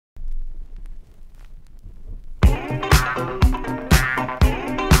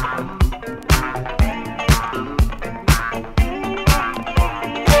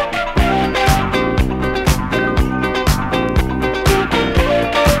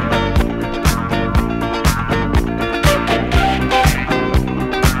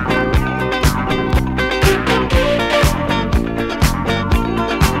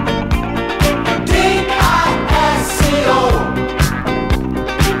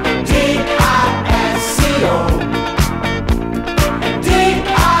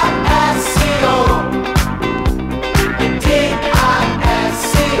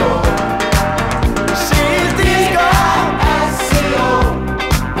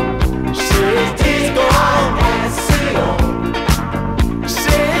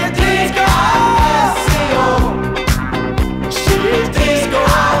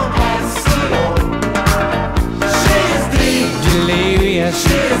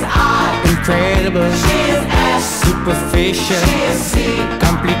is I. Incredible. She is S. Superficial. She is C.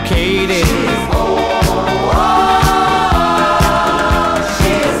 Complicated. She is O.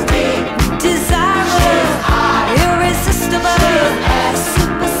 She is D. Desirable. She is I. Irresistible. She is S.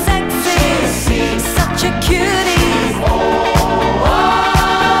 Super sexy. She is C. Such a cutie.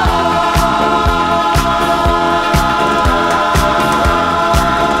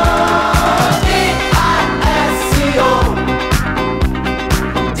 D.I.S.C.O.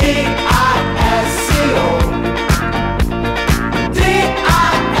 D.I.S.C.O.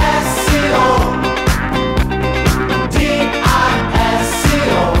 D.I.S.C.O.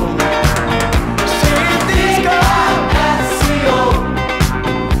 D.I.S.C.O.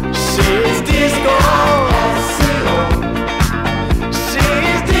 She's disco.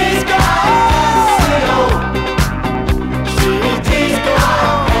 She's disco. She's disco.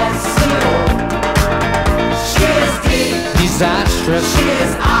 She is D. Disastrous. She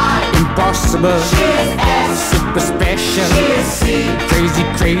is I. Impossible. She is S. Super special. She is C. Crazy,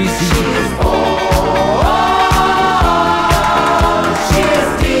 crazy. She is O. She is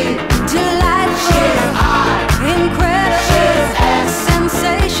D. Delightful. She is I. Incredible. She is S.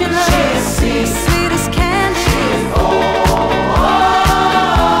 Sensational. She is C. Sweet as candy. She is O.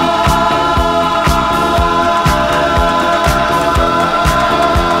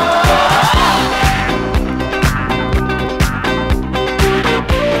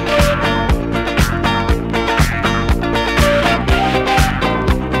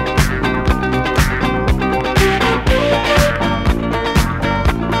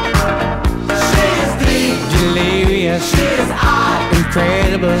 She is D. Delirious. She is I.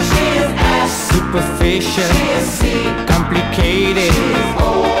 Incredible. She is S. Superficial. She is C. Complicated. She is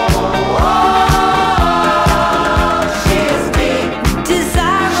O. She is D.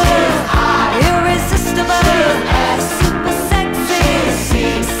 Desirable. I. Irresistible. She is S. Super sexy. She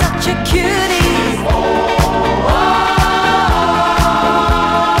is C. Such a cutie.